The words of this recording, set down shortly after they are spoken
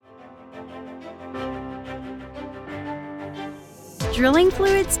Drilling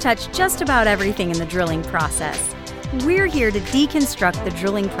fluids touch just about everything in the drilling process. We're here to deconstruct the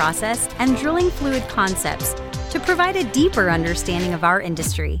drilling process and drilling fluid concepts to provide a deeper understanding of our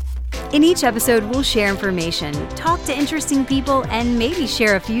industry. In each episode, we'll share information, talk to interesting people, and maybe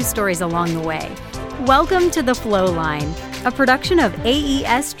share a few stories along the way. Welcome to The Flow Line, a production of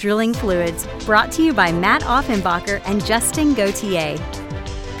AES Drilling Fluids, brought to you by Matt Offenbacher and Justin Gauthier.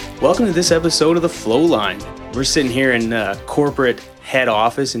 Welcome to this episode of The Flow Line. We're sitting here in corporate head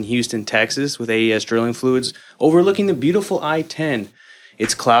office in Houston, Texas with AES Drilling Fluids, overlooking the beautiful I-10.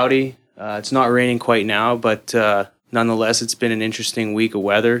 It's cloudy. It's not raining quite now, but nonetheless, it's been an interesting week of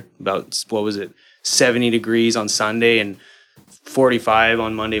weather. About, 70 degrees on Sunday and 45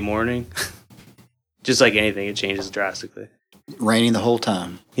 on Monday morning. Just like anything, it changes drastically. Raining the whole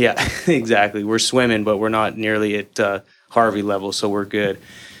time. Yeah, exactly. We're swimming, but we're not nearly at Harvey level, so we're good.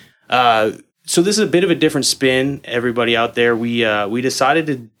 So this is a bit of a different spin, everybody out there. We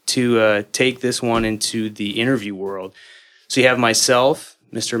decided to take this one into the interview world. So you have myself,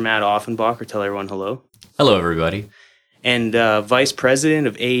 Mr. Matt Offenbacher. Tell everyone hello. Hello, everybody. And Vice President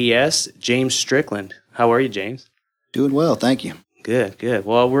of AES, James Strickland. How are you, James? Doing well, thank you. Good, good.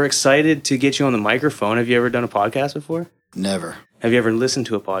 Well, we're excited to get you on the microphone. Have you ever done a podcast before? Never. Have you ever listened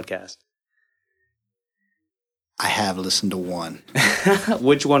to a podcast? I have listened to one.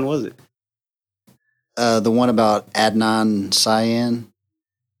 Which one was it? The one about Adnan Syed.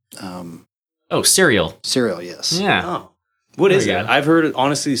 Serial. Serial, yes. Yeah. Oh. What is Very it? good. I've heard,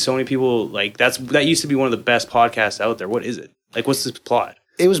 honestly, so many people, that used to be one of the best podcasts out there. What is it? What's the plot?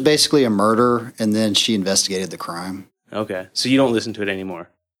 It was basically a murder, and then she investigated the crime. Okay. So you don't listen to it anymore?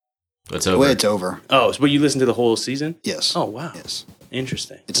 It's over. Well, it's over. Oh, but you listened to the whole season? Yes. Oh, wow. Yes.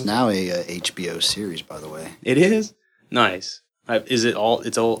 Interesting. It's now a HBO series, by the way. It is? Nice. Is it all,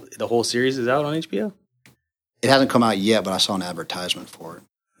 the whole series is out on HBO? It hasn't come out yet, but I saw an advertisement for it.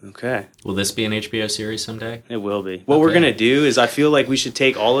 Okay. Will this be an HBO series someday? It will be. What we're going to do is I feel like we should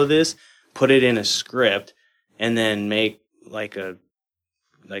take all of this, put it in a script, and then make like a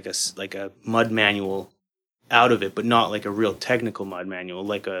mud manual out of it, but not like a real technical mud manual,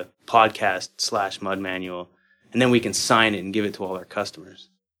 like a podcast / mud manual. And then we can sign it and give it to all our customers.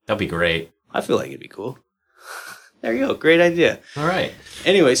 That'd be great. I feel like it'd be cool. There you go. Great idea. All right.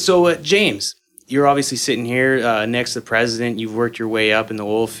 Anyway, so James, you're obviously sitting here next to the president. You've worked your way up in the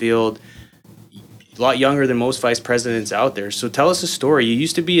oil field. A lot younger than most vice presidents out there. So tell us a story. You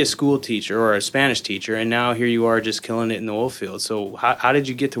used to be a school teacher or a Spanish teacher, and now here you are just killing it in the oil field. So how did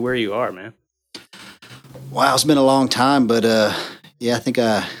you get to where you are, man? Wow, it's been a long time, but I think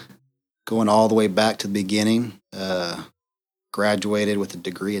going all the way back to the beginning, graduated with a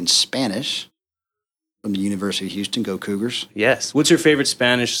degree in Spanish from the University of Houston. Go Cougars. Yes. What's your favorite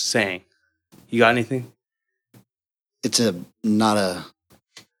Spanish saying? You got anything? It's not a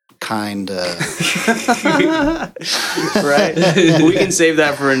kind... Right? We can save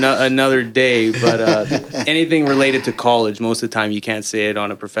that for another day, but anything related to college, most of the time you can't say it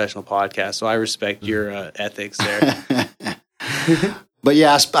on a professional podcast, so I respect your ethics there. But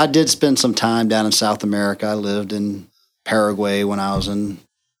yeah, I did spend some time down in South America. I lived in Paraguay when I was in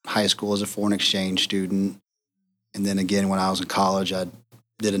high school as a foreign exchange student. And then again, when I was in college, I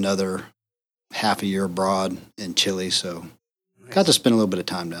did another half a year abroad in Chile. So got to spend a little bit of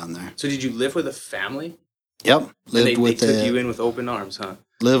time down there. So did you live with a family? Yep. They took you in with open arms, huh?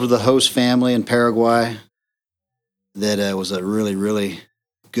 Lived with a host family in Paraguay. That was a really, really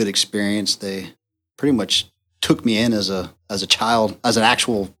good experience. They pretty much took me in as a child, as an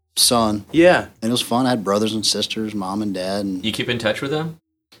actual son. Yeah. And it was fun. I had brothers and sisters, mom and dad. And, You keep in touch with them?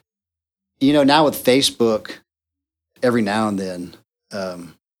 you know, now with Facebook, every now and then,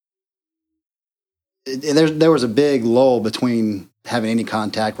 there was a big lull between having any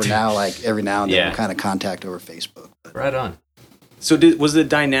contact. Where now, like every now and then, we kind of contact over Facebook. But Right on. So was the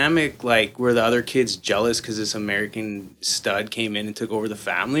dynamic like were the other kids jealous because this American stud came in and took over the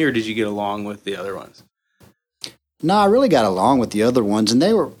family, or did you get along with the other ones? no, I really got along with the other ones, and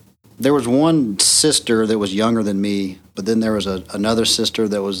there was one sister that was younger than me, but then there was another sister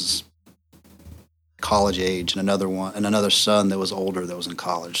that was college age, and another son that was older that was in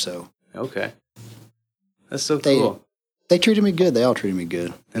college. So Okay. That's so cool. they treated me good. They all treated me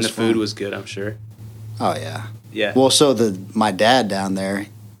good. And the food was good, I'm sure. Oh yeah. Yeah. Well, so my dad down there,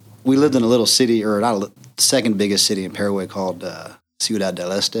 we lived in a little city, or not second biggest city in Paraguay called Ciudad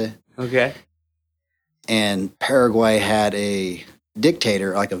del Este. Okay. And Paraguay had a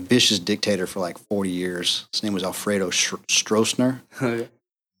dictator, like a vicious dictator for like 40 years. His name was Alfredo Stroessner. Okay.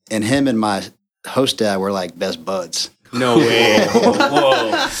 And him and my host dad were like best buds. No way.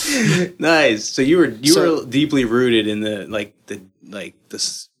 Whoa. Nice. So you were deeply rooted in the like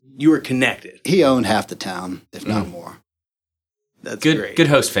this. You were connected. He owned half the town, if not more. That's Good, great. good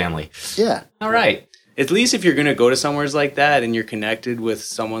host family. Yeah. All right. At least if you're gonna go to somewheres like that and you're connected with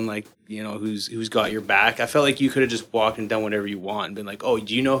someone like who's got your back, I felt like you could have just walked and done whatever you want and been like, "Oh,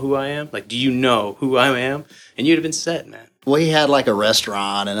 do you know who I am? Like, do you know who I am?" And you'd have been set, man. Well, he had like a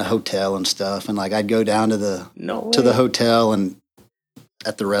restaurant and a hotel and stuff, and like I'd go down to the No to the way. hotel, and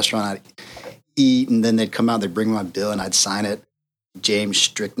at the restaurant I'd eat, and then they'd come out, they'd bring me my bill, and I'd sign it. James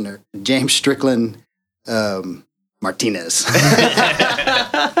Strickland Martinez.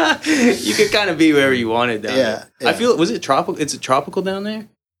 You could kind of be wherever you wanted down Yeah, there. I yeah. feel, was it tropical? It's tropical down there?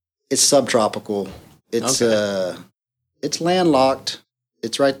 It's subtropical. It's Okay. it's landlocked.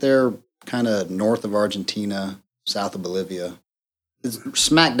 It's right there, kind of north of Argentina, south of Bolivia. It's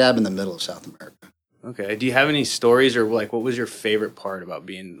smack dab in the middle of South America. Okay. Do you have any stories or like what was your favorite part about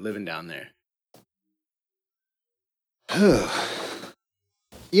living down there?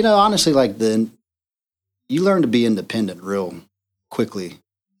 Honestly, like you learn to be independent real quickly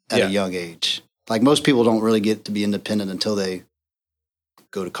at Yeah. a young age. Like most people don't really get to be independent until they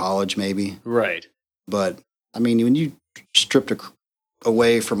go to college, maybe. Right. But I mean, when you stripped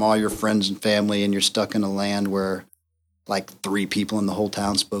away from all your friends and family, and you're stuck in a land where like 3 people in the whole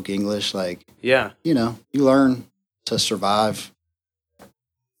town spoke English, like Yeah. you learn to survive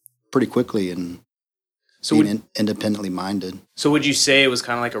pretty quickly and So being independently minded. So would you say it was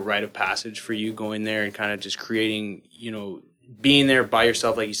kind of like a rite of passage for you going there and kind of just creating, being there by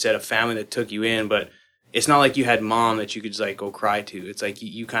yourself, like you said, a family that took you in, but it's not like you had mom that you could just like go cry to. It's like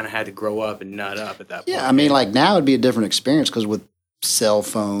you kind of had to grow up and nut up at that point. Yeah, I mean, like now it'd be a different experience because with cell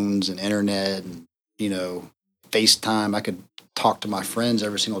phones and internet and, FaceTime, I could talk to my friends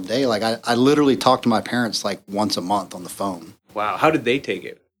every single day. Like I literally talk to my parents like once a month on the phone. Wow. How did they take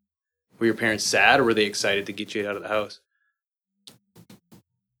it? Were your parents sad or were they excited to get you out of the house?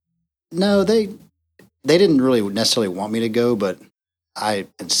 No, they didn't really necessarily want me to go, but I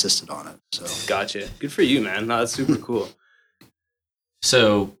insisted on it. So Gotcha. Good for you, man. No, that's super cool.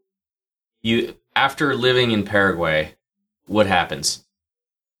 So, you after living in Paraguay, what happens?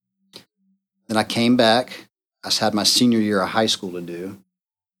 then I came back. I just had my senior year of high school to do.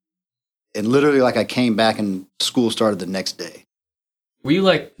 And literally, like, I came back and school started the next day. Were you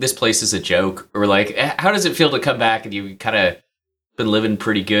like, this place is a joke? Or like, how does it feel to come back and you kind of been living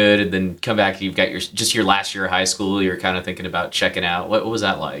pretty good and then come back and you've got your last year of high school, you're kind of thinking about checking out. What was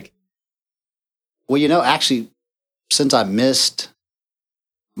that like? Well, actually, since I missed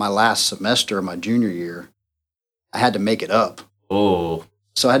my last semester of my junior year, I had to make it up. Oh,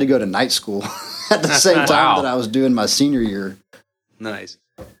 So I had to go to night school at the same time Wow. that I was doing my senior year, Nice.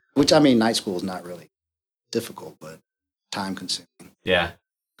 which, I mean, night school is not really difficult, but time consuming. yeah.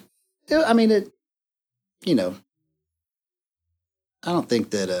 I mean, I don't think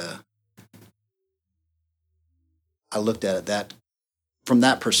that I looked at it from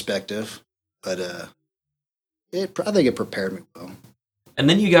that perspective, but I think it prepared me well. And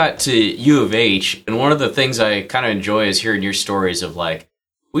then you got to U of H, and one of the things I kind of enjoy is hearing your stories of like,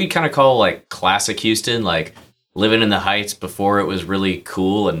 we kind of call like classic Houston, like living in the Heights before it was really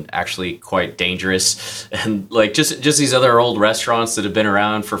cool and actually quite dangerous. And like just these other old restaurants that have been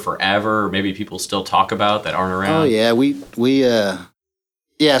around for forever, or maybe people still talk about that aren't around. Oh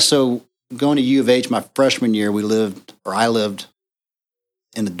yeah, so going to U of H my freshman year, I lived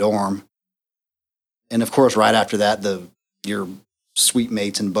in the dorm. And of course, right after that, your suite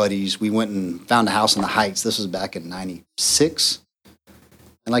mates and buddies, we went and found a house in the Heights. This was back in 96.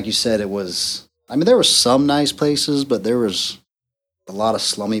 And like you said, there were some nice places, but there was a lot of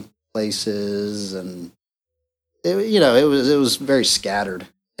slummy places, and it was very scattered.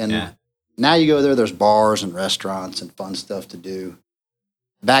 And Yeah. now you go there's bars and restaurants and fun stuff to do.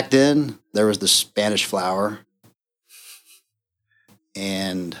 Back then, there was the Spanish Flower,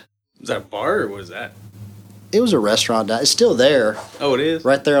 and Was that a bar or what was that? it was a restaurant. It's still there, Oh, it is?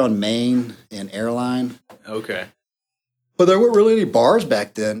 right there on Main and Airline. Okay. But there weren't really any bars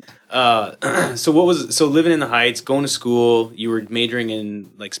back then. So living in the Heights, going to school, you were majoring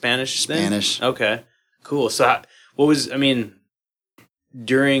in like Spanish then? Spanish. Okay. Cool. So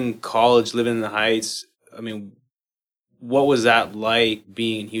during college, living in the Heights, what was that like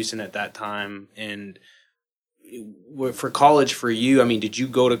being in Houston at that time? And for college for you, did you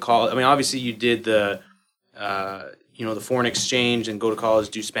go to college? Obviously you did the foreign exchange and go to college,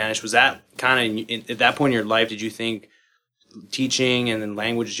 do Spanish. Was that kind of, at that point in your life, did you think teaching and then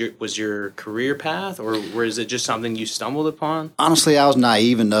language was your career path, or was it just something you stumbled upon? Honestly, I was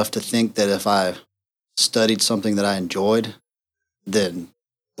naive enough to think that if I studied something that I enjoyed, then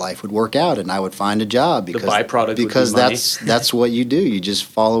life would work out and I would find a job because byproduct because would be money. that's what you do. You just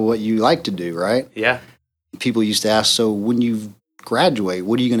follow what you like to do, right? Yeah. People used to ask, so when you graduate,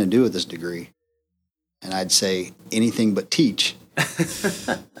 what are you going to do with this degree? And I'd say anything but teach.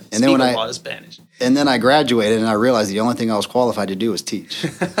 And then a lot of Spanish. And then I graduated and I realized the only thing I was qualified to do was teach.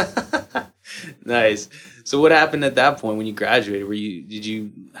 Nice. So what happened at that point when you graduated? Did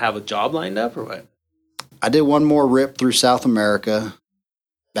you have a job lined up or what? I did one more rip through South America,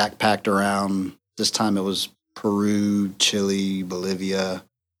 backpacked around. This time it was Peru, Chile, Bolivia.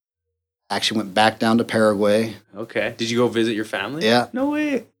 Actually went back down to Paraguay. Okay. Did you go visit your family? Yeah. No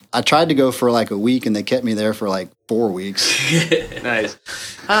way. I tried to go for like a week and they kept me there for like 4 weeks. Nice.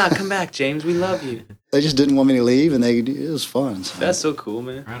 Come back, James. We love you. They just didn't want me to leave and it was fun. So. That's so cool,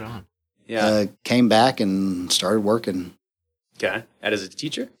 man. Right on. Yeah. Came back and started working. Okay. And as a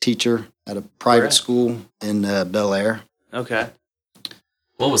teacher? Teacher at a private school in Bel Air. Okay.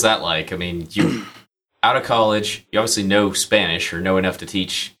 What was that like? I mean, you out of college, you obviously know Spanish or know enough to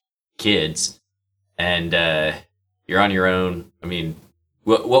teach kids, and you're on your own. I mean,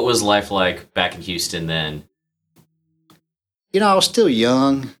 what was life like back in Houston then? I was still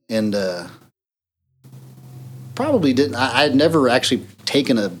young and probably didn't. I had never actually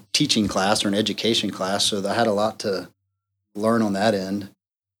taken a teaching class or an education class, so I had a lot to learn on that end.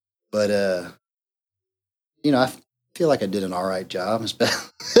 But I feel like I did an all right job as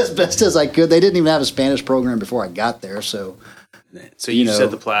best as I could. They didn't even have a Spanish program before I got there, so. So you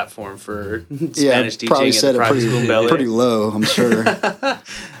set the platform for Spanish teaching probably at set the private school in Bel Air. Pretty low, I'm sure.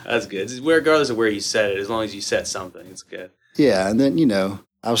 That's good. Regardless of where you set it, as long as you set something, it's good. Yeah, and then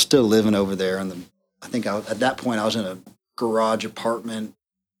I was still living over there, and I think at that point I was in a garage apartment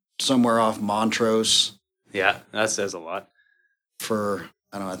somewhere off Montrose. Yeah, that says a lot. For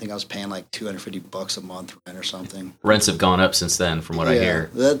I don't know, I think I was paying like $250 a month rent or something. Rents have gone up since then, from what I hear.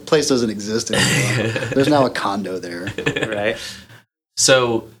 That place doesn't exist anymore. There's now a condo there. Right.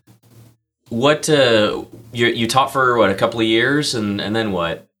 So, what you taught for a couple of years, and then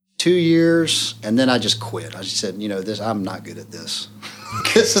what? 2 years, and then I just quit. I just said, I'm not good at this.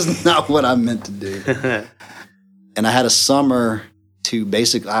 This is not what I'm meant to do. And I had a summer to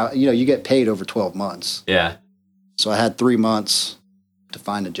basically, you get paid over 12 months. Yeah. So I had 3 months to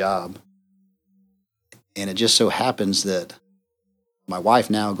find a job. And it just so happens that my wife,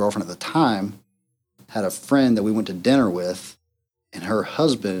 now girlfriend at the time, had a friend that we went to dinner with, and her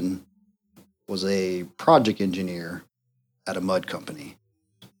husband was a project engineer at a mud company.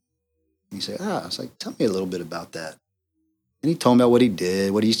 And he said, I was like, tell me a little bit about that. And he told me about what he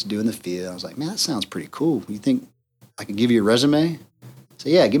did, what he used to do in the field. I was like, man, that sounds pretty cool. You think I could give you a resume? I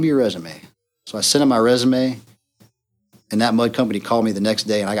said, yeah, give me your resume. So I sent him my resume, and that mud company called me the next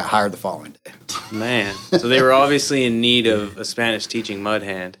day, and I got hired the following day. Man, so they were obviously in need of a Spanish teaching mud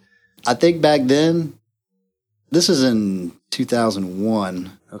hand. I think back then, this is in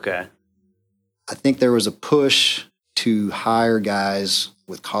 2001. Okay. I think there was a push to hire guys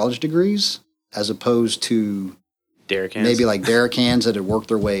with college degrees as opposed to Derrick hands. maybe like derrick hands that had worked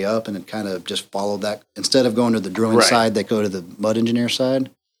their way up and had kind of just followed that. Instead of going to the drilling side, they go to the mud engineer side.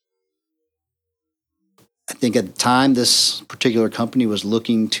 I think at the time, this particular company was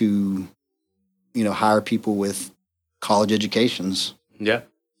looking to, hire people with college educations. Yeah.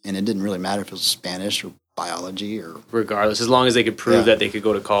 And it didn't really matter if it was Spanish or biology or... Regardless, as long as they could prove that they could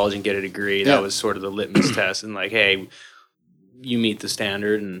go to college and get a degree, that was sort of the litmus test. And like, hey, you meet the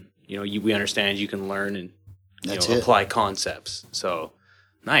standard and, we understand you can learn and apply concepts. So,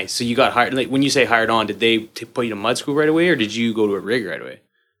 nice. So you got hired. Like, when you say hired on, did they put you to mud school right away or did you go to a rig right away?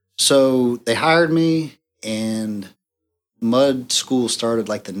 So they hired me and mud school started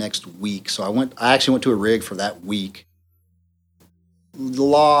like the next week. So I actually went to a rig for that week.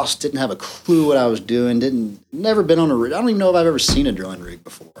 Lost, didn't have a clue what I was doing, never been on a rig. I don't even know if I've ever seen a drilling rig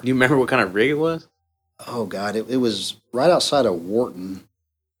before. Do you remember what kind of rig it was? Oh, God. It was right outside of Wharton,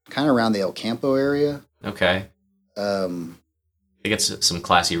 kind of around the El Campo area. Okay. They get some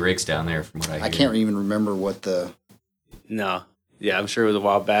classy rigs down there from what I hear. I can't even remember what the... No. Yeah, I'm sure it was a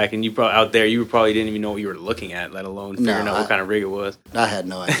while back, and you probably out there, you probably didn't even know what you were looking at, let alone figuring out what kind of rig it was. I had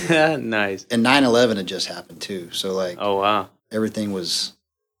no idea. Nice. And 9/11 had just happened, too. So, like... Oh, wow. Everything was...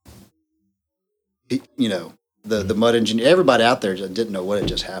 The mud engineer, everybody out there just didn't know what had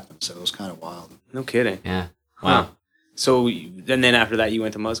just happened, so it was kind of wild. No kidding. Yeah. Wow. Huh. So, and then after that, you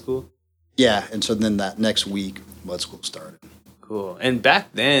went to mud school? Yeah, and so then that next week, mud school started. Cool. And back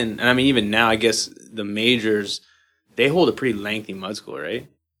then, and I mean, even now, I guess the majors, they hold a pretty lengthy mud school, right?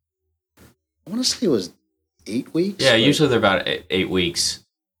 I want to say it was 8 weeks. Yeah, usually they're about 8 weeks.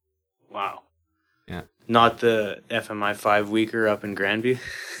 Wow. Yeah. Not the FMI 5-weeker up in Grandview,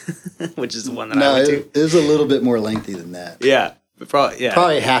 which is the one that I No, went it is a little bit more lengthy than that. to. Yeah.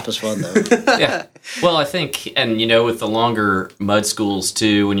 Probably half as fun though. Yeah. Well, I think, and with the longer mud schools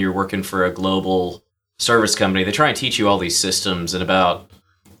too, when you're working for a global service company, they try and teach you all these systems, and about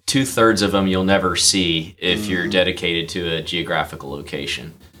 2/3 of them you'll never see if you're dedicated to a geographical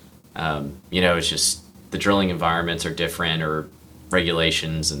location. It's just the drilling environments are different, or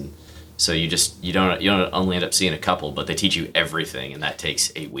regulations, and so you don't only end up seeing a couple, but they teach you everything, and that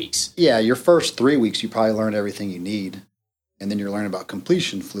takes 8 weeks. Yeah, your first 3 weeks you probably learn everything you need. And then you're learning about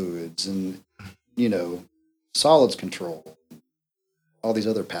completion fluids and, solids control, all these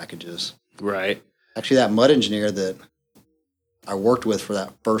other packages. Right. Actually, that mud engineer that I worked with for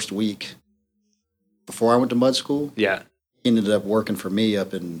that first week before I went to mud school, Yeah. he ended up working for me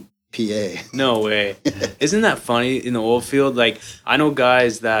up in PA. No way. Isn't that funny in the oil field? Like, I know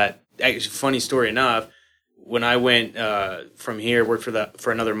guys that, actually, funny story enough, when I went from here, worked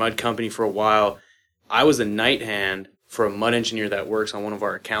for another mud company for a while, I was a night hand for a mud engineer that works on one of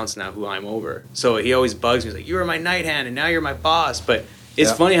our accounts now, who I'm over. So he always bugs me. He's like, "You were my night hand, and now you're my boss." But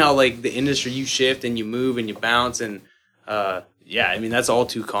it's funny how, like, the industry, you shift and you move and you bounce, and that's all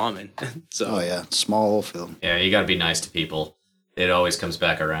too common. So Oh, yeah, small oil field. Yeah, you got to be nice to people. It always comes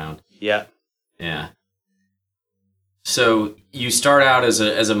back around. yeah. Yeah. So you start out as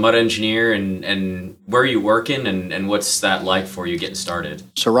a mud engineer, and where are you working, and what's that like for you getting started?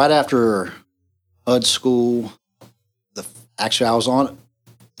 So right after mud school, actually I was on,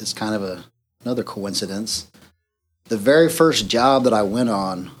 it's kind of another coincidence. The very first job that I went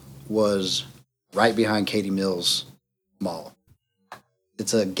on was right behind Katy Mills Mall.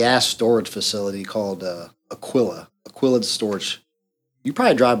 It's a gas storage facility called Aquila Storage. You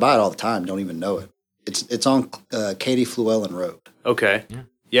probably drive by it all the time, don't even know it. It's on Katy Fluellen Road. Okay.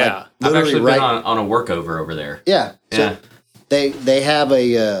 Yeah. I've actually right, been on a workover over there. Yeah. Yeah. So they have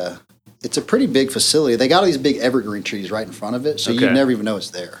it's a pretty big facility. They got all these big evergreen trees right in front of it, so Okay. you never even know it's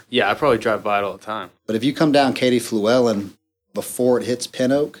there. Yeah, I probably drive by it all the time. But if you come down Katy Fluellen before it hits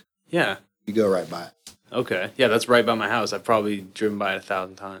Pin Oak, Yeah. you go right by it. Okay. Yeah, that's right by my house. I've probably driven by it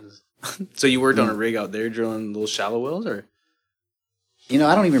 1,000 times. So you worked on a rig out there drilling little shallow wells, or? I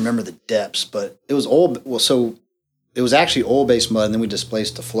don't even remember the depths, but it was old. Well, so it was actually oil-based mud, and then we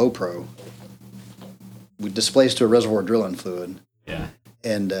displaced to Flow Pro. We displaced to a reservoir drilling fluid, Yeah.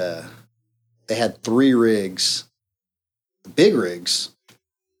 and they had 3 rigs, big rigs.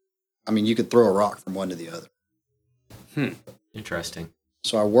 I mean, you could throw a rock from one to the other. Interesting.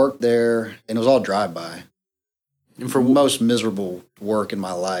 So I worked there, and it was all drive-by. And For most miserable work in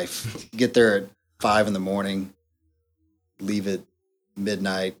my life. Get there at 5 a.m, leave at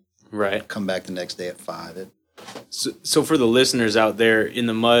midnight, Right. come back the next day at 5. So for the listeners out there in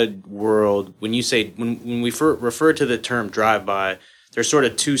the mud world, when you say, when we refer to the term drive-by, there's sort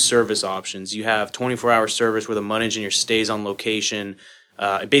of 2 service options. You have 24-hour service where the mud engineer stays on location,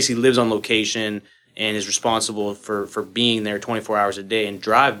 basically lives on location and is responsible for being there 24 hours a day. And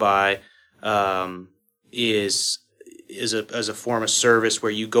drive-by is a form of service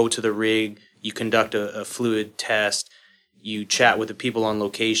where you go to the rig, you conduct a fluid test, you chat with the people on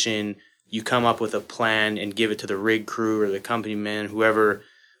location, you come up with a plan and give it to the rig crew or the company man, whoever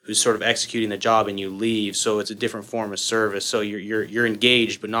who's sort of executing the job, and you leave. So it's a different form of service. So you're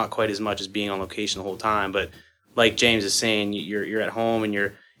engaged, but not quite as much as being on location the whole time. But like James is saying, you're at home and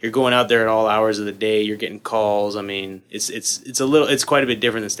you're going out there at all hours of the day. You're getting calls. I mean, it's quite a bit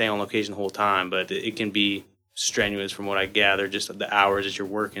different than staying on location the whole time, but it can be strenuous from what I gather, just the hours that you're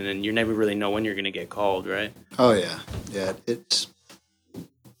working, and you never really know when you're going to get called, right? Oh, yeah. Yeah,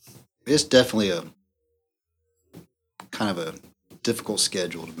 it's definitely a kind of a difficult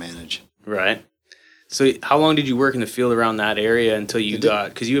schedule to manage. Right. So how long did you work in the field around that area until you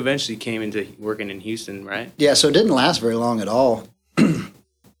because you eventually came into working in Houston, right? Yeah, so it didn't last very long at all.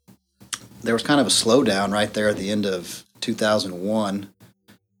 There was kind of a slowdown right there at the end of 2001.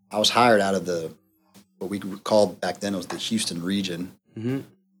 I was hired out of what we called back then was the Houston region. Mm-hmm.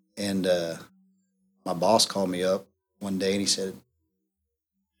 And my boss called me up one day and he said,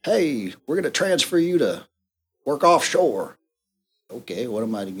 "Hey, we're going to transfer you to work offshore." Okay, what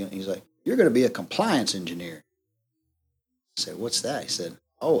am I going to? He's like, "You're going to be a compliance engineer." I said, "What's that?" He said,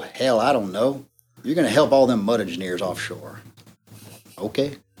 "Oh, hell, I don't know. You're going to help all them mud engineers offshore."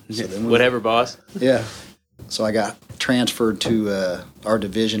 Okay. So then Whatever, boss. Yeah. So I got transferred to our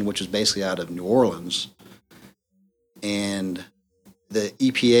division, which was basically out of New Orleans. And the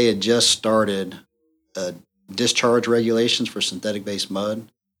EPA had just started discharge regulations for synthetic-based mud.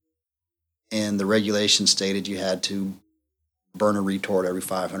 And the regulations stated you had to burn a retort every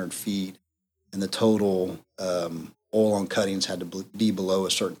 500 feet and the total oil on cuttings had to be below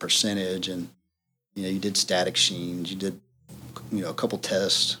a certain percentage. And, you did static sheens, you did, a couple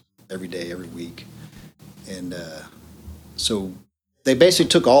tests every day, every week. And so they basically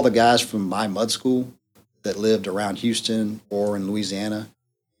took all the guys from my mud school that lived around Houston or in Louisiana,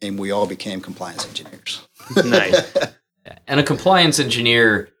 and we all became compliance engineers. Nice. And a compliance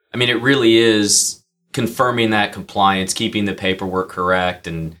engineer, I mean, it really is confirming that compliance, keeping the paperwork correct,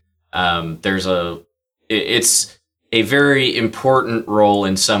 and it's a very important role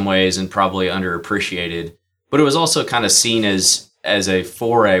in some ways and probably underappreciated. But it was also kind of seen as a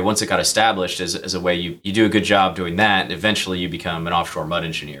foray, once it got established, as a way you do a good job doing that, and eventually you become an offshore mud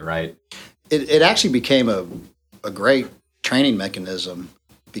engineer, right? It actually became a great training mechanism,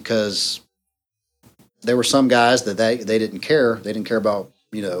 because there were some guys that they didn't care. They didn't care about,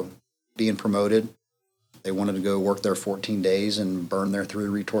 being promoted. They wanted to go work there 14 days and burn their 3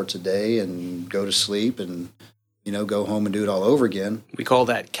 retorts a day and go to sleep and, go home and do it all over again. We call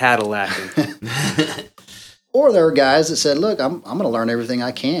that Cadillacing. Or there were guys that said, look, I'm going to learn everything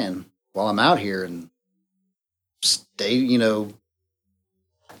I can while I'm out here and stay,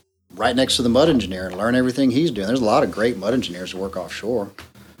 right next to the mud engineer and learn everything he's doing. There's a lot of great mud engineers who work offshore.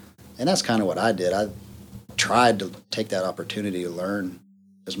 And that's kind of what I did. I tried to take that opportunity to learn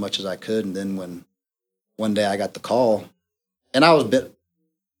as much as I could. And then when one day I got the call, and I was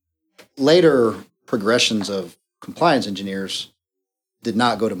later progressions of compliance engineers did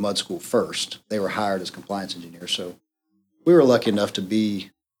not go to mud school first. They were hired as compliance engineers. So we were lucky enough to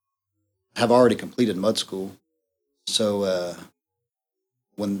have already completed mud school. So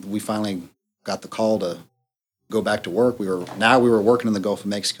when we finally got the call to go back to work, we were working in the Gulf of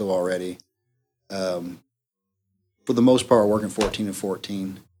Mexico already. For the most part, working 14 and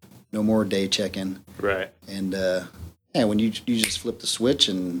 14. No more day checking. Right. And when you just flip the switch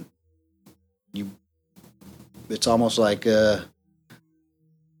and it's almost like you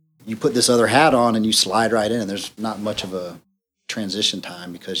put this other hat on and you slide right in, and there's not much of a transition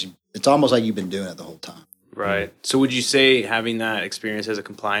time, because it's almost like you've been doing it the whole time. Right. So would you say having that experience as a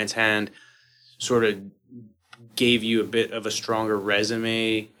compliance hand sort of gave you a bit of a stronger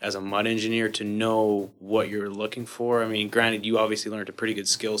resume as a mud engineer to know what you're looking for? I mean, granted, you obviously learned a pretty good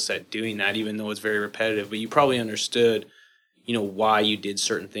skill set doing that, even though it's very repetitive, but you probably understood, why you did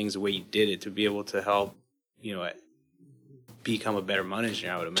certain things the way you did it to be able to help, become a better mud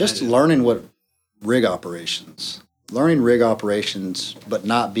engineer, I would imagine. Just learning rig operations, but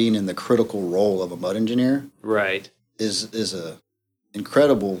not being in the critical role of a mud engineer. Right. Is a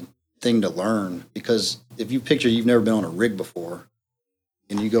incredible thing to learn, because if you picture you've never been on a rig before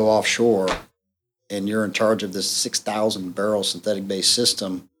and you go offshore and you're in charge of this 6,000 barrel synthetic based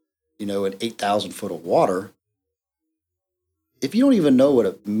system, at 8,000 foot of water, if you don't even know what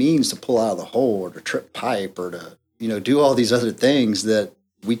it means to pull out of the hole or to trip pipe or to, do all these other things that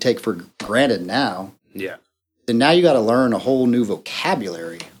we take for granted now. Yeah. Then now you got to learn a whole new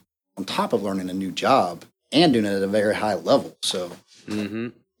vocabulary on top of learning a new job and doing it at a very high level. So,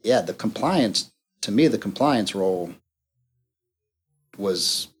 yeah, the compliance role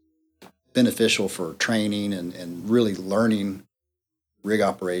was beneficial for training and really learning rig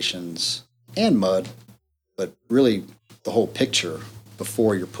operations and mud, but really the whole picture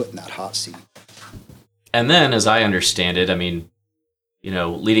before you're put in that hot seat. And then, as I understand it, I mean,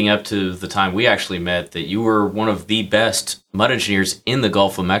 leading up to the time we actually met, that you were one of the best mud engineers in the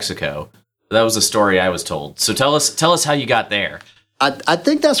Gulf of Mexico. That was the story I was told. So tell us how you got there. I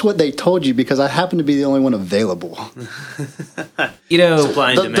think that's what they told you, because I happen to be the only one available. Supply and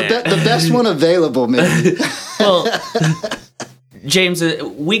demand. The best one available, man. Well, James,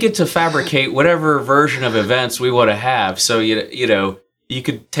 we get to fabricate whatever version of events we want to have. So, you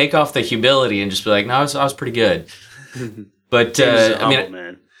could take off the humility and just be like, no, I was pretty good. But,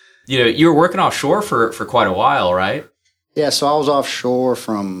 man. You were working offshore for quite a while, right? Yeah, so I was offshore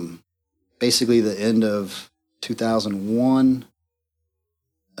from basically the end of 2001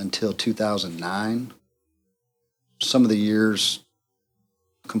 until 2009. Some of the years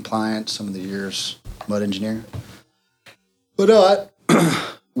compliance, some of the years mud engineer. But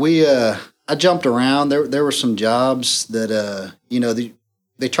I jumped around. There were some jobs that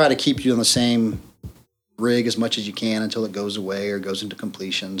they try to keep you on the same rig as much as you can until it goes away or goes into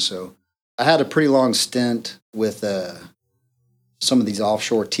completion. So I had a pretty long stint with some of these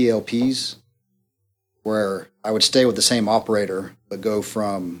offshore TLPs where I would stay with the same operator but go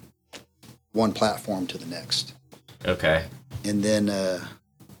from one platform to the next. Okay. And then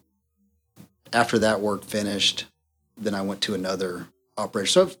after that work finished, then I went to another operator.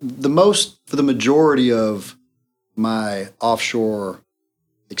 So for the majority of my offshore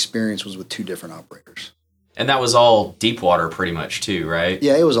experience was with 2 different operators. And that was all deep water pretty much too, right?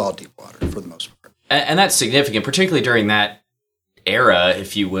 Yeah, it was all deep water for the most part. And that's significant, particularly during that era,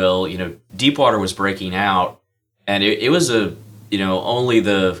 if you will. Deep water was breaking out, and it was only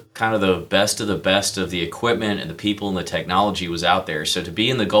the kind of the best of the equipment and the people and the technology was out there. So to be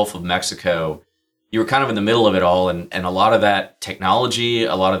in the Gulf of Mexico, you were kind of in the middle of it all, and a lot of that technology,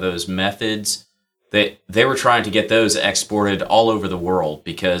 a lot of those methods, they were trying to get those exported all over the world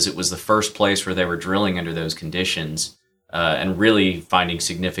because it was the first place where they were drilling under those conditions and really finding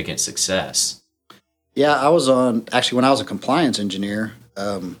significant success. Yeah, when I was a compliance engineer,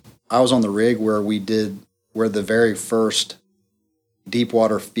 I was on the rig where the very first deep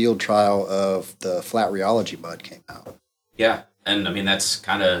water field trial of the flat rheology mud came out. Yeah, and I mean, that's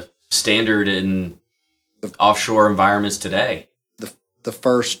kind of standard in offshore environments today. The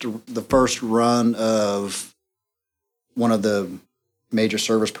first run of one of the major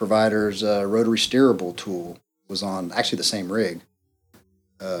service providers' rotary steerable tool was on actually the same rig.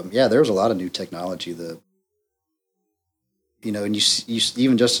 There was a lot of new technology that, and you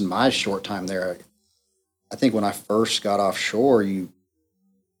even just in my short time there, I think when I first got offshore, you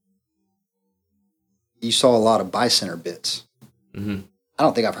saw a lot of bicenter bits. Mm-hmm. I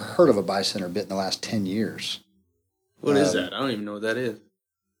don't think I've heard of a bicenter bit in the last 10 years. What is that? I don't even know what that is.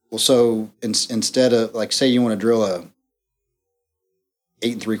 Well, so instead of, like, say you want to drill a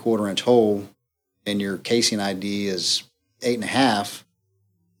 8 3/4 inch hole and your casing ID is 8.5,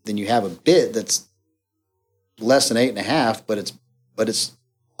 then you have a bit that's less than 8.5, but it's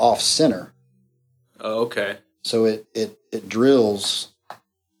off center. Oh, okay. So it drills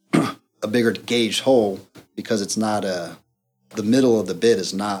a bigger gauge hole because it's not the middle of the bit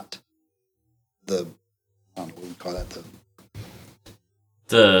is not the, I don't know what we call that,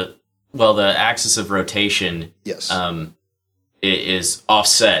 the axis of rotation. Yes. Is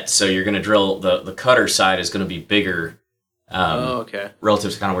offset, so you're going to drill the cutter side is going to be bigger. Okay.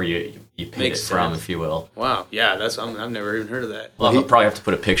 Relative to kind of where you paid Makes it from, sense. if you will. Wow. Yeah, I've never even heard of that. Well, I'll probably have to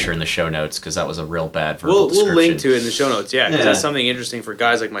put a picture in the show notes because that was a real bad verbal description. We'll link to it in the show notes. Yeah, because that's something interesting for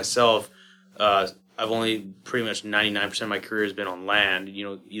guys like myself. I've only pretty much 99% of my career has been on land.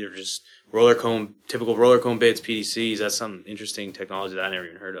 Either just typical roller cone bits, PDCs. That's some interesting technology that I never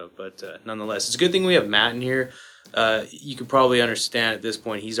even heard of. But nonetheless, it's a good thing we have Matt in here. You could probably understand at this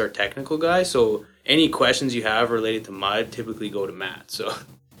point he's our technical guy. So any questions you have related to mud typically go to Matt. So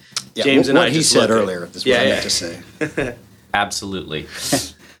yeah, James and I he just said earlier. That's what I meant to say. Absolutely.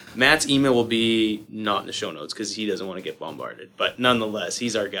 Matt's email will be not in the show notes because he doesn't want to get bombarded. But nonetheless,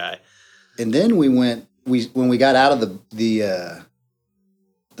 he's our guy. And then when we got out of the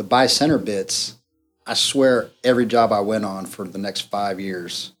bicenter bits, I swear every job I went on for the next 5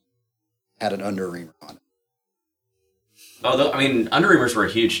 years had an under-reamer on it. Oh, under-reamers were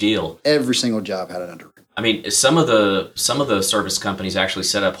a huge deal. Every single job had an under-reamer. I mean, some of the service companies actually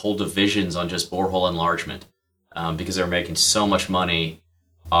set up whole divisions on just borehole enlargement because they were making so much money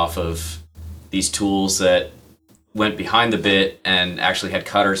off of these tools that went behind the bit and actually had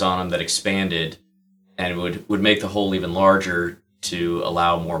cutters on them that expanded and would make the hole even larger to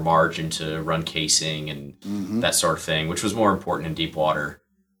allow more margin to run casing and that sort of thing, which was more important in deep water.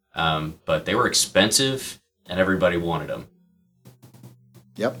 But they were expensive and everybody wanted them.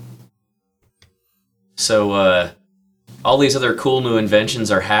 Yep. So all these other cool new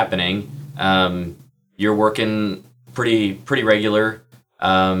inventions are happening. You're working pretty regular.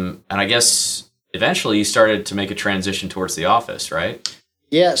 And I guess eventually you started to make a transition towards the office, right?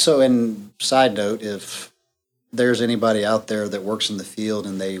 Yeah, so and side note, if there's anybody out there that works in the field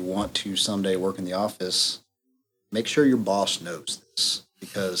and they want to someday work in the office, make sure your boss knows this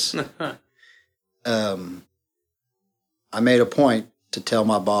because I made a point to tell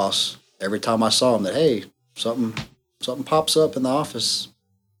my boss every time I saw him that, hey, something pops up in the office,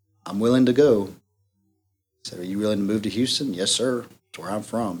 I'm willing to go. I said, are you willing to move to Houston? Yes, sir. That's where I'm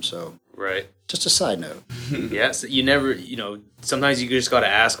from. So right. Just a side note. Yes, you never, sometimes you just got to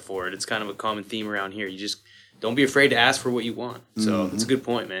ask for it. It's kind of a common theme around here. You just don't be afraid to ask for what you want. So it's a good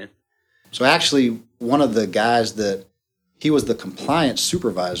point, man. So actually, one of the guys he was the compliance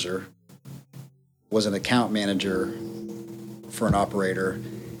supervisor, was an account manager for an operator,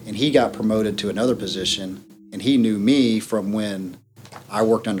 and he got promoted to another position, and he knew me from when I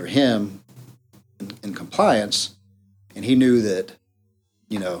worked under him in compliance, and he knew that,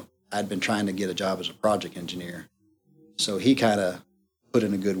 I'd been trying to get a job as a project engineer. So he kind of put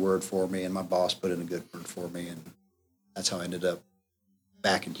in a good word for me, and my boss put in a good word for me, and that's how I ended up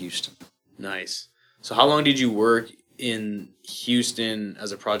back in Houston. Nice. So how long did you work in Houston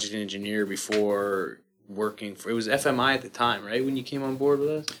as a project engineer before working for? It was FMI at the time, right? When you came on board with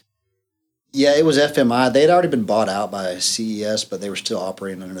us? Yeah, it was FMI. They had already been bought out by CES, but they were still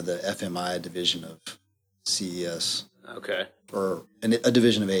operating under the FMI division of CES. Okay. Or a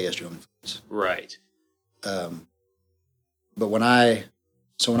division of AES Drilling Fluids. Right. But when I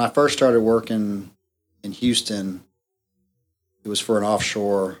first started working in Houston, it was for an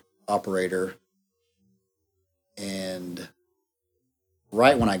offshore operator. And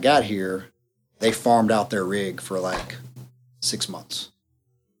right when I got here, they farmed out their rig for like 6 months.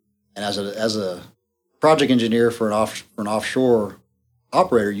 And as a project engineer for an offshore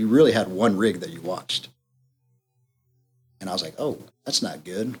operator, you really had one rig that you watched. And I was like, oh, that's not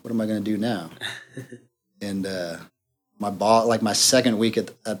good. What am I going to do now? And my boss, like my second week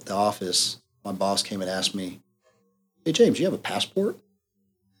at the office, my boss came and asked me, hey, James, you have a passport?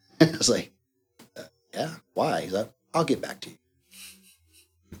 I was like, yeah, why? He's like, I'll get back to you.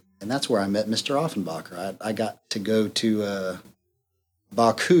 And that's where I met Mr. Offenbacher. I got to go to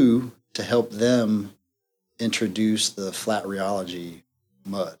Baku to help them introduce the flat rheology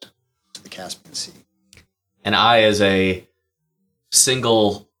mud to the Caspian Sea. And I, as a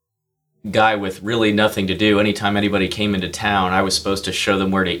single guy with really nothing to do, anytime anybody came into town, I was supposed to show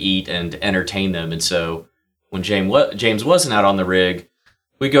them where to eat and entertain them. And so when James wasn't out on the rig,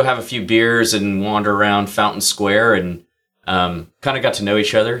 we'd go have a few beers and wander around Fountain Square and kind of got to know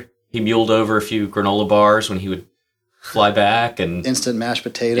each other. He muled over a few granola bars when he would fly back, and instant mashed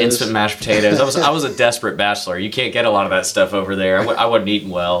potatoes. I was a desperate bachelor. You can't get a lot of that stuff over there. I wasn't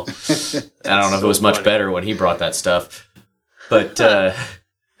eating well. I don't know if it was much better when he brought that stuff. But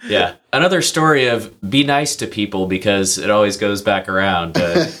yeah, another story of be nice to people because it always goes back around.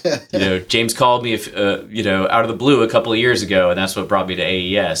 James called me, out of the blue a couple of years ago, and that's what brought me to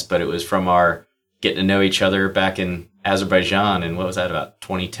AES. But it was from our getting to know each other back in Azerbaijan, and what was that, about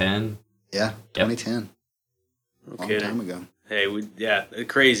 2010? Yeah, 2010. Yep. Okay. Long time ago. Hey,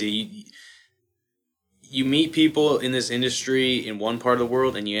 crazy. You meet people in this industry in one part of the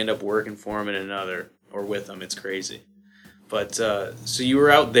world, and you end up working for them in another, or with them. It's crazy. But so you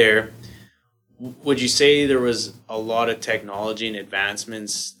were out there. Would you say there was a lot of technology and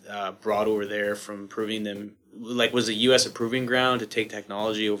advancements brought over there from proving them? Like, was the U.S. a proving ground to take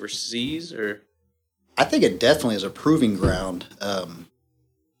technology overseas, or? I think it definitely is a proving ground, and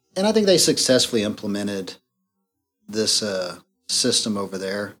I think they successfully implemented this system over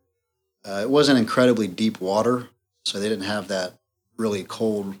there. It wasn't incredibly deep water, so they didn't have that really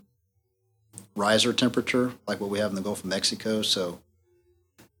cold riser temperature like what we have in the Gulf of Mexico. So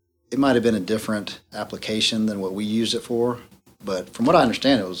it might have been a different application than what we used it for. But from what I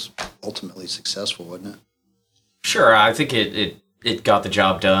understand, it was ultimately successful, wasn't it? Sure. I think it got the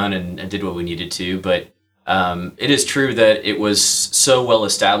job done and did what we needed to. But it is true that it was so well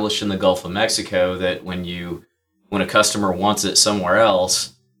established in the Gulf of Mexico that when a customer wants it somewhere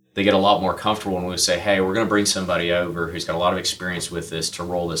else, they get a lot more comfortable when we say, hey, we're going to bring somebody over who's got a lot of experience with this to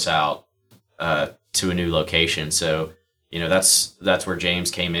roll this out to a new location. So, that's where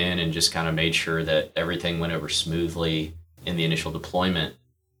James came in and just kind of made sure that everything went over smoothly in the initial deployment,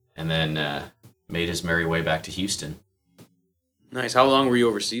 and then made his merry way back to Houston. Nice. How long were you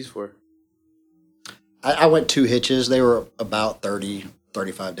overseas for? I went 2 hitches. They were about 30,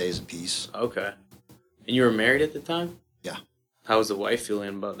 35 days apiece. Okay. And you were married at the time? Yeah. How was the wife feeling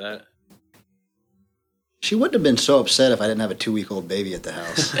about that? She wouldn't have been so upset if I didn't have a 2-week-old baby at the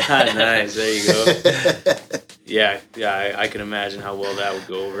house. Nice. There you go. Yeah, I can imagine how well that would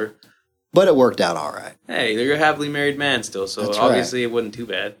go over. But it worked out all right. Hey, you're a happily married man still, so That's obviously right. It wasn't too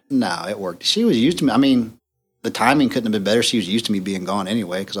bad. No, it worked. She was used to me. I mean, the timing couldn't have been better. She was used to me being gone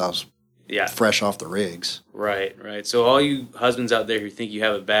anyway because I was fresh off the rigs. Right. So all you husbands out there who think you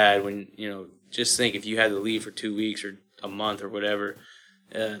have it bad, just think if you had to leave for 2 weeks or a month or whatever,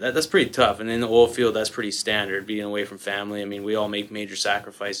 that's pretty tough. And in the oil field, that's pretty standard, being away from family. I mean, we all make major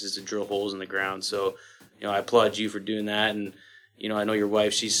sacrifices to drill holes in the ground. So, I applaud you for doing that. And, I know your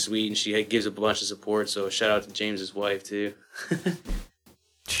wife, she's sweet, and she gives a bunch of support. So shout out to James's wife, too.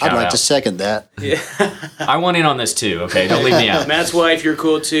 I'd like to second that. Yeah. I want in on this, too, okay? Don't leave me out. Matt's wife, you're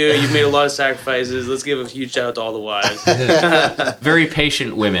cool, too. You've made a lot of sacrifices. Let's give a huge shout out to all the wives. Very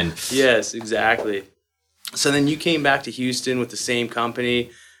patient women. Yes, exactly. So then you came back to Houston with the same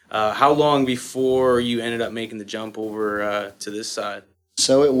company. How long before you ended up making the jump over to this side?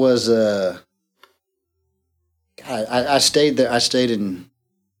 So it was, I stayed there. I stayed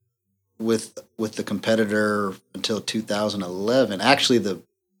with the competitor until 2011. Actually, the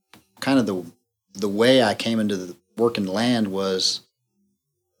way I came into the working land was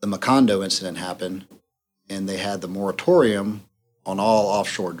the Macondo incident happened, and they had the moratorium on all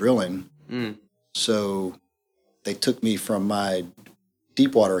offshore drilling. So they took me from my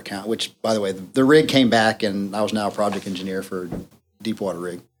deepwater account, which, by the way, the rig came back, and I was now a project engineer for deepwater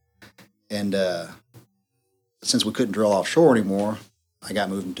rig. And since we couldn't drill offshore anymore, I got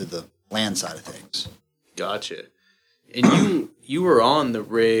moved into the land side of things. Gotcha. And you were on the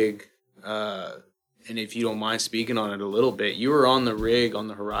rig, and if you don't mind speaking on it a little bit, you were on the rig on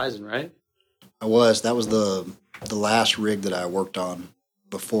the Horizon, right? I was. That was the last rig that I worked on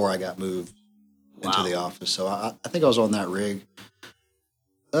before I got moved into the office. So I think I was on that rig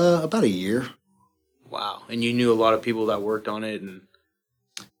about a year. Wow. And you knew a lot of people that worked on it, and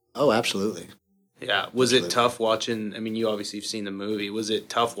oh, absolutely. Yeah. Was it tough watching? I mean, you obviously have seen the movie. Was it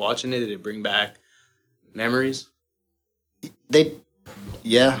tough watching it? Did it bring back memories?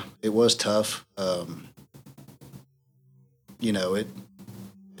 Yeah, it was tough. You know, it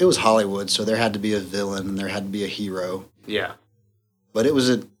was Hollywood, so there had to be a villain and there had to be a hero. Yeah. But it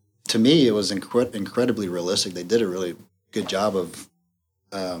was to me, it was incredibly realistic. They did a really good job of,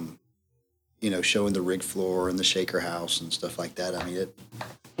 showing the rig floor and the shaker house and stuff like that. I mean,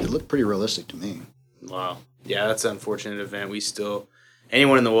 it looked pretty realistic to me. Wow. Yeah, that's an unfortunate event.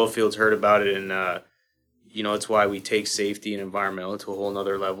 Anyone in the oil fields heard about it, and, it's why we take safety and environmental to a whole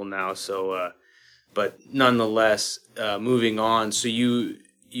nother level now. So, but nonetheless, moving on. So you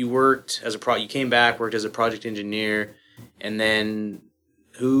worked as you came back, worked as a project engineer, and then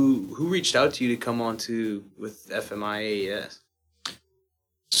who reached out to you to come on with FMI-AES?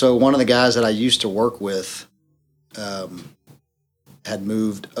 So one of the guys that I used to work with had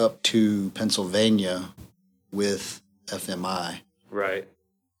moved up to Pennsylvania with FMI. Right.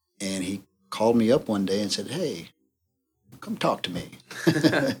 And he called me up one day and said, "Hey, come talk to me."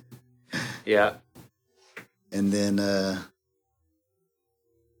 Yeah. And then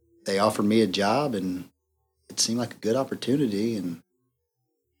they offered me a job, and it seemed like a good opportunity, and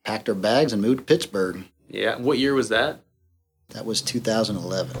packed our bags and moved to Pittsburgh. Yeah. What year was that? That was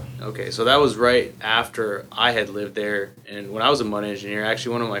 2011. Okay, so that was right after I had lived there. And when I was a mud engineer,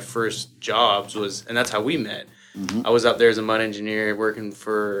 actually one of my first jobs was, and that's how we met. Mm-hmm. I was up there as a mud engineer working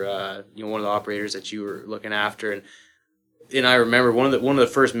for one of the operators that you were looking after. And I remember one of the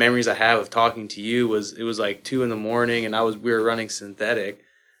first memories I have of talking to you was it was like 2 a.m. and we were running synthetic.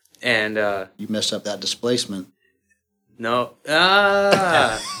 And you messed up that displacement. No.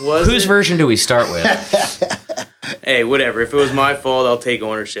 Whose version do we start with? Hey, whatever. If it was my fault, I'll take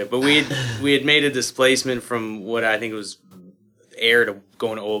ownership. But we had made a displacement from what I think was air to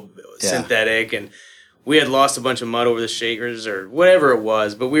going to old synthetic, and we had lost a bunch of mud over the shakers or whatever it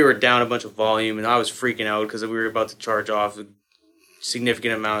was. But we were down a bunch of volume, and I was freaking out because we were about to charge off a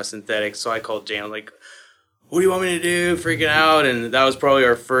significant amount of synthetic. So I called Jay. I'm like, "What do you want me to do?" Freaking out, and that was probably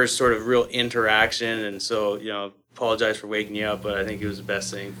our first sort of real interaction. And so, apologize for waking you up, but I think it was the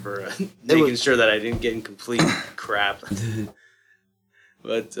best thing for making sure that I didn't get in complete crap.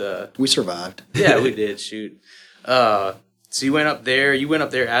 But we survived. Yeah, we did. Shoot. So you went up there. You went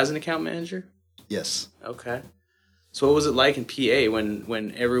up there as an account manager? Yes. Okay. So what was it like in PA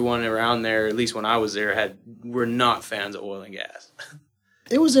when everyone around there, at least when I was there, were not fans of oil and gas?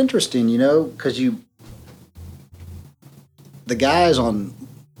 It was interesting, because the guys on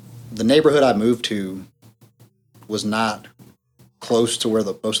the neighborhood I moved to was not close to where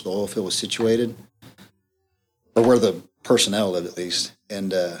most of the oil field was situated, or where the personnel lived, at least.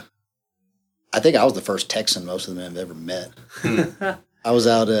 And I think I was the first Texan most of them have ever met. I was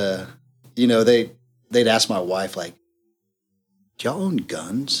out, they'd ask my wife, like, "Do y'all own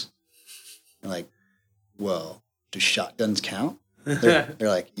guns?" I'm like, "Well, do shotguns count?" They're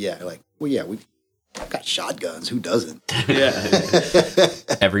like, "Yeah." They're like, "Well, yeah, we've got shotguns. Who doesn't?" Yeah.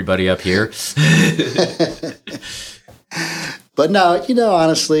 Everybody up here. But no,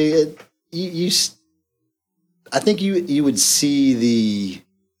 honestly, I think you would see the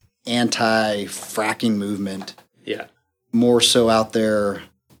anti-fracking movement, more so out there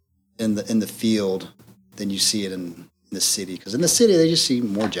in the field than you see it in the city. Because in the city, they just see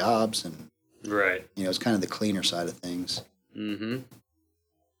more jobs, and right, it's kind of the cleaner side of things. Mm-hmm.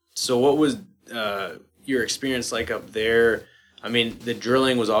 So, what was your experience like up there? I mean, the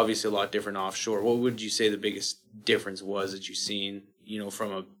drilling was obviously a lot different offshore. What would you say the biggest difference was that you've seen,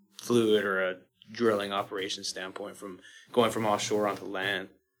 from a fluid or a drilling operation standpoint, from going from offshore onto land?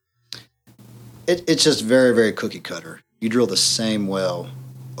 It's just very, very cookie cutter. You drill the same well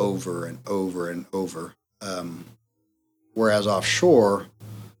over and over and over. Whereas offshore,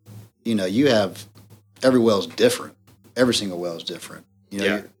 you have every well's different. Every single well is different.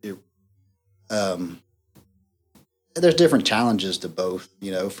 There's different challenges to both.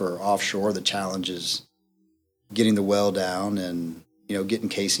 For offshore, the challenge is getting the well down and getting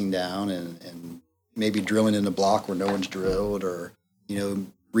casing down and maybe drilling in a block where no one's drilled, or,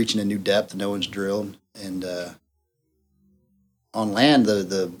 reaching a new depth that no one's drilled. And on land,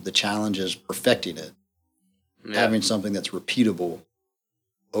 the challenge is perfecting it, having something that's repeatable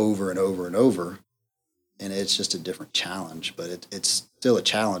over and over and over. And it's just a different challenge, but it's still a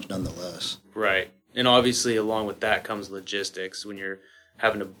challenge nonetheless. Right. And obviously, along with that comes logistics when you're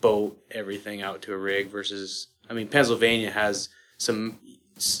having to boat everything out to a rig versus, Pennsylvania has some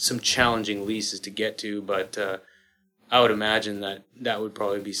challenging leases to get to, but I would imagine that would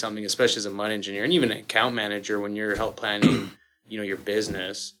probably be something, especially as a mud engineer and even an account manager, when you're help planning, your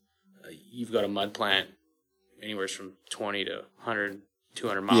business. You've got a mud plant anywhere from 20 to 100,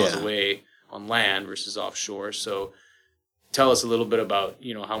 200 miles away on land versus offshore. So tell us a little bit about,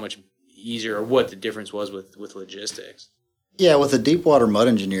 how much easier or what the difference was with logistics. Yeah, with a deep water mud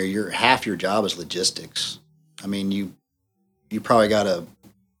engineer, half your job is logistics. You probably got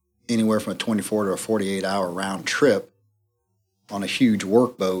anywhere from a 24 to a 48 hour round trip on a huge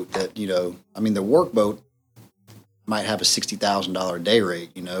workboat that, the workboat might have a $60,000 day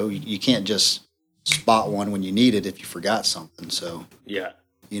rate. You can't just spot one when you need it if you forgot something. So yeah,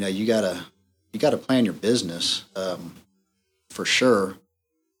 you gotta plan your business for sure.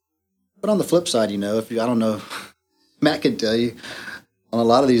 But on the flip side, I don't know, Matt can tell you, on a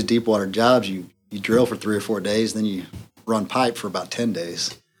lot of these deep water jobs, you drill for 3 or 4 days, then you run pipe for about 10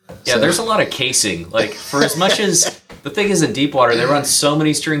 days. Yeah, there's a lot of casing. Like, for as much as the thing is in deep water, they run so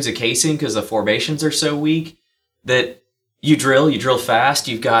many strings of casing because the formations are so weak that you drill fast.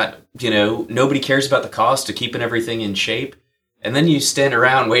 You've got, nobody cares about the cost of keeping everything in shape. And then you stand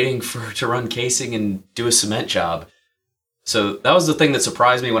around waiting to run casing and do a cement job. So that was the thing that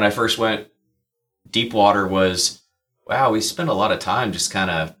surprised me when I first went deep water was, wow, we spent a lot of time just kind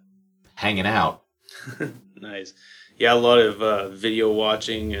of hanging out. Nice. Yeah, a lot of video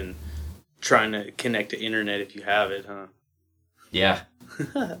watching and trying to connect to internet if you have it, huh? Yeah.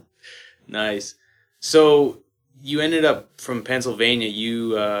 Nice. So you ended up from Pennsylvania.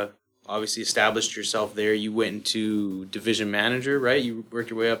 You obviously established yourself there. You went into division manager, right? You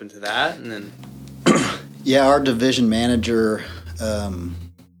worked your way up into that, and then... Yeah, our division manager kind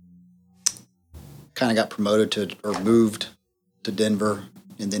of got promoted or moved to Denver,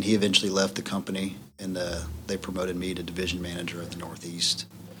 and then he eventually left the company, and they promoted me to division manager at the Northeast.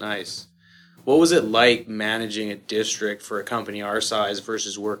 Nice. What was it like managing a district for a company our size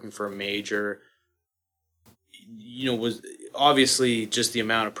versus working for a major? Was obviously just the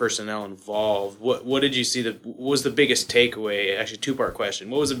amount of personnel involved. What did you see what was the biggest takeaway? Actually, two-part question.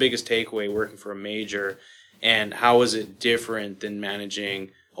 What was the biggest takeaway working for a major, and how was it different than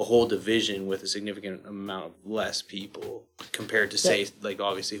managing a whole division with a significant amount of less people compared to, say, like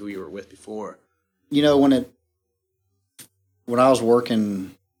obviously who you were with before? When I was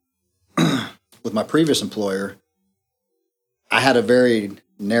working with my previous employer, I had a very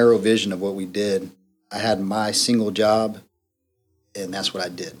narrow vision of what we did. I had my single job, and that's what I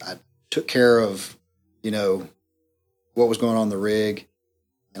did. I took care of, what was going on in the rig,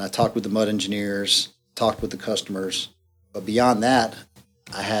 and I talked with the mud engineers, talked with the customers. But beyond that,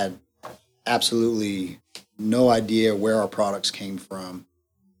 I had absolutely no idea where our products came from,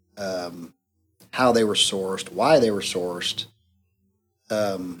 how they were sourced, why they were sourced.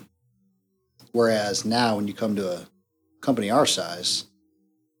 Whereas now when you come to a company our size,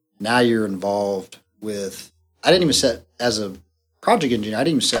 now you're involved with, I didn't even set, as a project engineer, I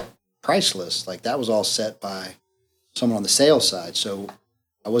didn't even set price lists. Like, that was all set by someone on the sales side. So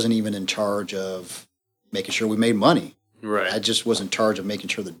I wasn't even in charge of making sure we made money. Right. I just was in charge of making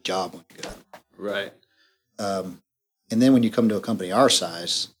sure the job went good. Right. And then when you come to a company our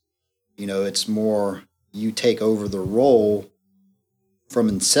size, it's more you take over the role from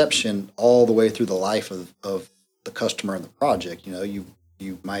inception all the way through the life of the customer and the project.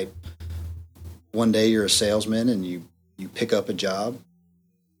 You might, one day you're a salesman and you pick up a job,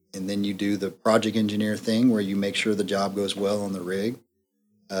 and then you do the project engineer thing where you make sure the job goes well on the rig.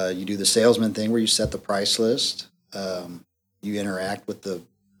 You do the salesman thing where you set the price list. You interact with the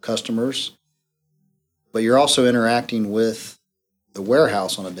customers, but you're also interacting with the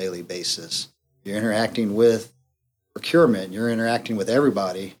warehouse on a daily basis. You're interacting with procurement. You're interacting with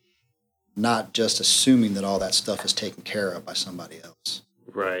everybody, not just assuming that all that stuff is taken care of by somebody else.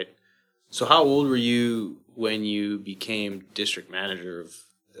 Right. So how old were you when you became district manager of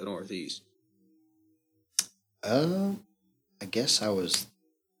the Northeast? I guess I was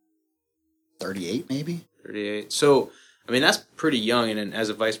 38, maybe. 38. So, that's pretty young, and as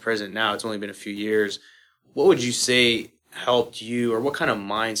a vice president now, it's only been a few years. What would you say helped you, or what kind of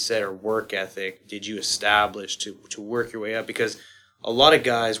mindset or work ethic did you establish to work your way up? Because a lot of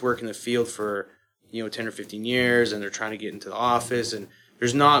guys work in the field for 10 or 15 years, and they're trying to get into the office, and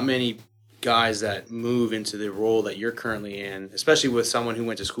there's not many guys that move into the role that you're currently in, especially with someone who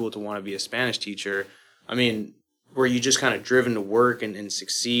went to school to want to be a Spanish teacher. I mean, were you just kind of driven to work and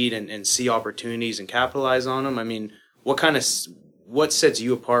succeed and see opportunities and capitalize on them? I mean, what sets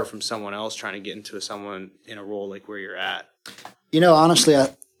you apart from someone else trying to get into someone in a role like where you're at? Honestly,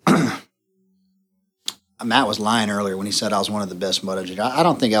 Matt was lying earlier when he said I was one of the best mud engineers. I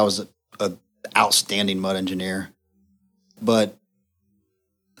don't think I was an outstanding mud engineer, but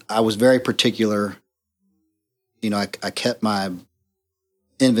I was very particular. I kept my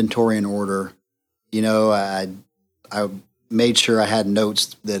inventory in order. I made sure I had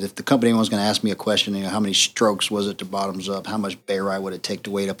notes that if the company was going to ask me a question, how many strokes was it to bottoms up? How much barite would it take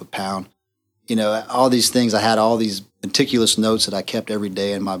to weight up a pound? All these things. I had all these meticulous notes that I kept every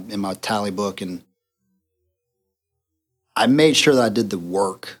day in my tally book, and I made sure that I did the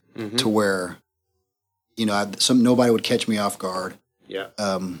work to where, nobody would catch me off guard. Yeah.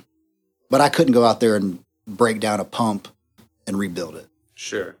 But I couldn't go out there and break down a pump and rebuild it.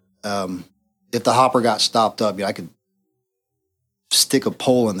 Sure. If the hopper got stopped up, I could stick a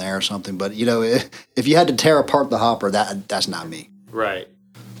pole in there or something. But if you had to tear apart the hopper, that's not me. Right.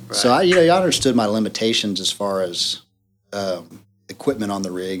 So I understood my limitations as far as equipment on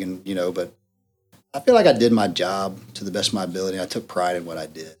the rig, and but I feel like I did my job to the best of my ability. I took pride in what I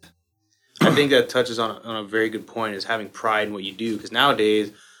did. I think that touches on a very good point, is having pride in what you do. Because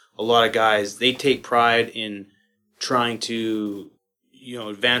nowadays, a lot of guys, they take pride in trying to,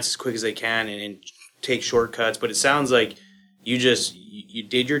 advance as quick as they can and take shortcuts. But it sounds like you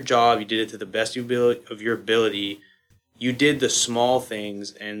did your job. You did it to the best of your ability. You did the small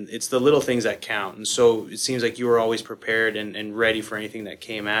things, and it's the little things that count. And so it seems like you were always prepared and ready for anything that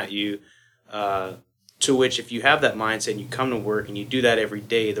came at you. To which, if you have that mindset and you come to work and you do that every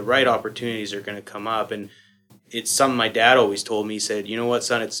day, the right opportunities are going to come up. And it's something my dad always told me. He said, "You know what,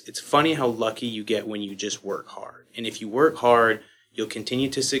 son, it's funny how lucky you get when you just work hard. And if you work hard, you'll continue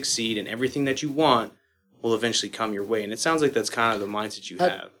to succeed, and everything that you want will eventually come your way." And it sounds like that's kind of the mindset you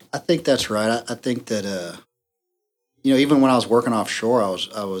have. I think that's right. I think that, even when I was working offshore,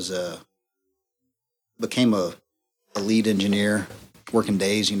 I was became a lead engineer, working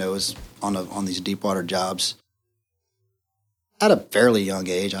days, was on these deep water jobs at a fairly young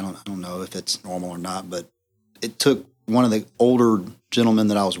age. I don't know if it's normal or not, but it took one of the older gentlemen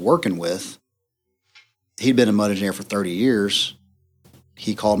that I was working with. He'd been a mud engineer for 30 years.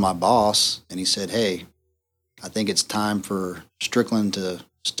 He called my boss and he said, "Hey, I think it's time for Strickland to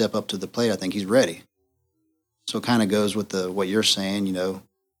step up to the plate. I think he's ready." So it kind of goes with what you're saying,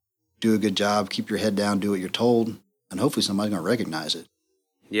 do a good job, keep your head down, do what you're told, and hopefully somebody's going to recognize it.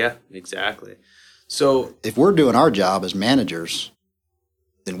 Yeah, exactly. So if we're doing our job as managers,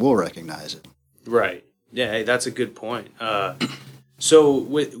 then we'll recognize it. Right. Yeah, that's a good point. So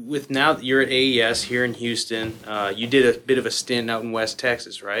with now that you're at AES here in Houston, you did a bit of a stint out in West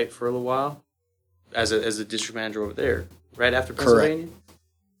Texas, right, for a little while, as a district manager over there, right after Pennsylvania. Correct.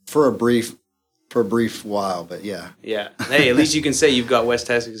 For a brief while, but yeah. Yeah. Hey, at least you can say you've got West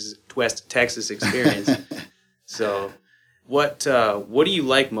Texas experience. So, what do you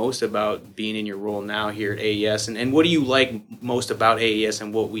like most about being in your role now here at AES, and what do you like most about AES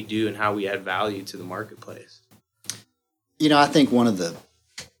and what we do and how we add value to the marketplace? I think one of the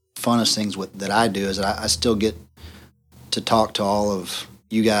funnest things that I do is that I still get to talk to all of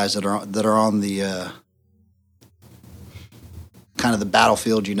you guys that are on the kind of the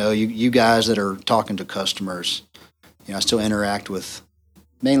battlefield. You guys that are talking to customers. I still interact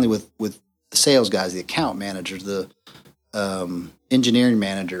mainly with the sales guys, the account managers, the engineering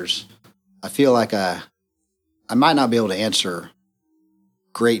managers. I feel like I might not be able to answer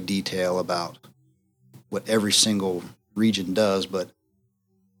great detail about what every single region does, but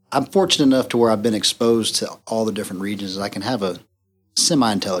I'm fortunate enough to where I've been exposed to all the different regions. I can have a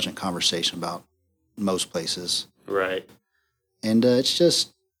semi-intelligent conversation about most places. Right. And it's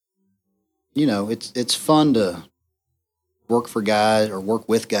just, it's fun to work for guys or work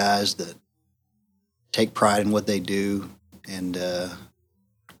with guys that take pride in what they do and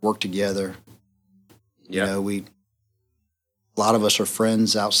work together. Yeah. A lot of us are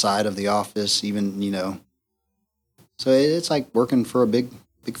friends outside of the office, even, So it's like working for a big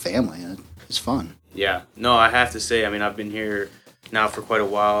family, and it's fun. Yeah. No, I have to say, I've been here now for quite a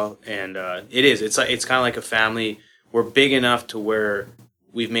while, and it's kind of like a family. We're big enough to where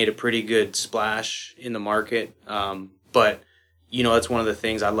we've made a pretty good splash in the market. But, that's one of the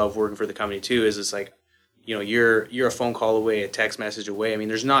things I love working for the company too, is it's like, you're a phone call away, a text message away. I mean,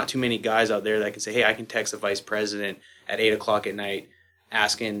 there's not too many guys out there that can say, hey, I can text the vice president at 8:00 at night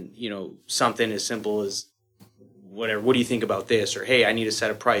asking, something as simple as whatever, what do you think about this? Or, hey, I need to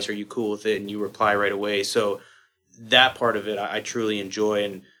set a price. Are you cool with it? And you reply right away. So that part of it, I truly enjoy.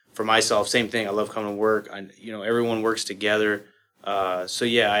 And for myself, same thing. I love coming to work. Everyone works together. So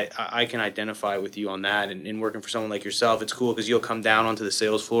yeah, I can identify with you on that. And working for someone like yourself, it's cool because you'll come down onto the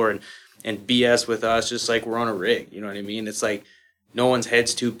sales floor and BS with us just like we're on a rig. You know what I mean? It's like no one's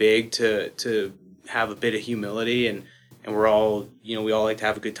head's too big to have a bit of humility, and we're all, we all like to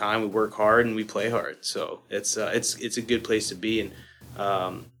have a good time. We work hard and we play hard. So it's a good place to be.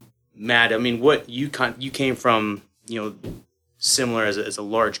 And Matt, I mean, what you came from, similar as a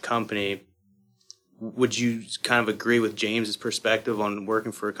large company. Would you kind of agree with James's perspective on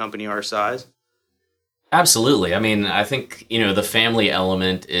working for a company our size? Absolutely. I mean, I think, the family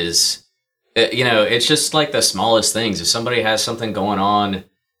element is, it's just like the smallest things. If somebody has something going on,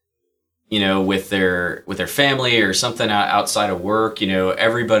 with their family or something outside of work,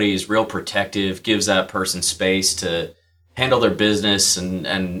 everybody's real protective, gives that person space to handle their business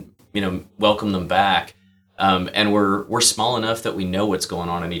and welcome them back. And we're small enough that we know what's going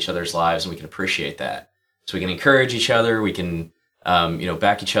on in each other's lives, and we can appreciate that. So we can encourage each other, we can,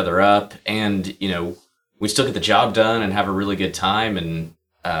 back each other up, and, we still get the job done and have a really good time. And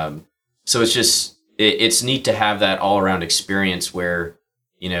so it's just, it's neat to have that all around experience where,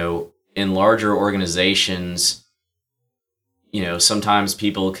 in larger organizations, sometimes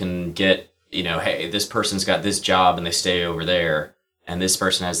people can get, hey, this person's got this job and they stay over there, and this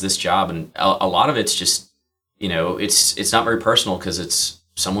person has this job. And a lot of it's just, it's not very personal because it's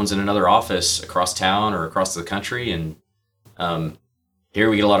someone's in another office across town or across the country. And here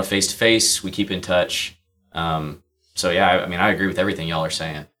we get a lot of face-to-face. We keep in touch. So, yeah, I agree with everything y'all are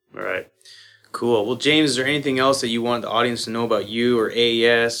saying. All right. Cool. Well, James, is there anything else that you want the audience to know about you or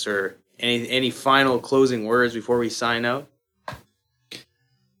AES, or any final closing words before we sign out?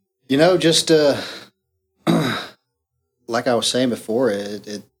 Just like I was saying before,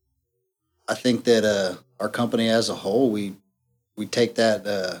 I think that our company as a whole, we take that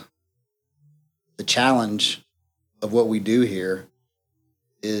the challenge of what we do here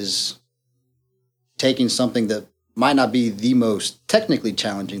is taking something that might not be the most technically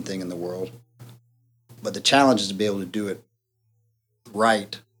challenging thing in the world, but the challenge is to be able to do it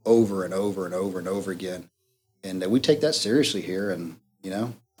right over and over and over and over again. And we take that seriously here. And,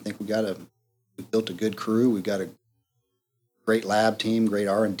 I think we've built a good crew. We've got a great lab team, great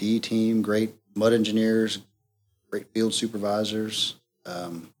R&D team, great mud engineers, great field supervisors,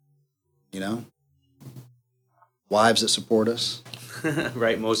 wives that support us.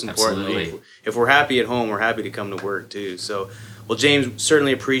 Right, most importantly. Absolutely. If we're happy at home, we're happy to come to work too. So, well, James,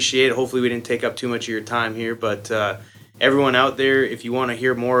 certainly appreciate it. Hopefully we didn't take up too much of your time here, but everyone out there, if you want to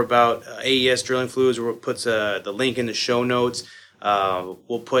hear more about AES Drilling Fluids, we'll put the link in the show notes.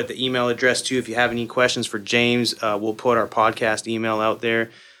 We'll put the email address too. If you have any questions for James, we'll put our podcast email out there.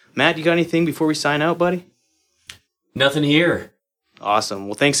 Matt, you got anything before we sign out, buddy? Nothing here. Awesome.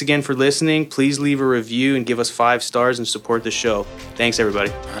 Well, thanks again for listening. Please leave a review and give us 5 stars and support the show. Thanks,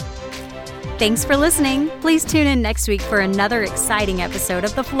 everybody. Thanks for listening. Please tune in next week for another exciting episode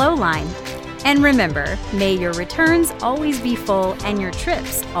of The Flow Line. And remember, may your returns always be full and your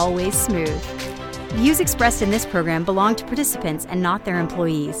trips always smooth. Views expressed in this program belong to participants and not their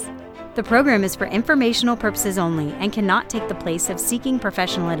employees. The program is for informational purposes only and cannot take the place of seeking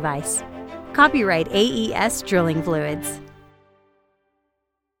professional advice. Copyright AES Drilling Fluids.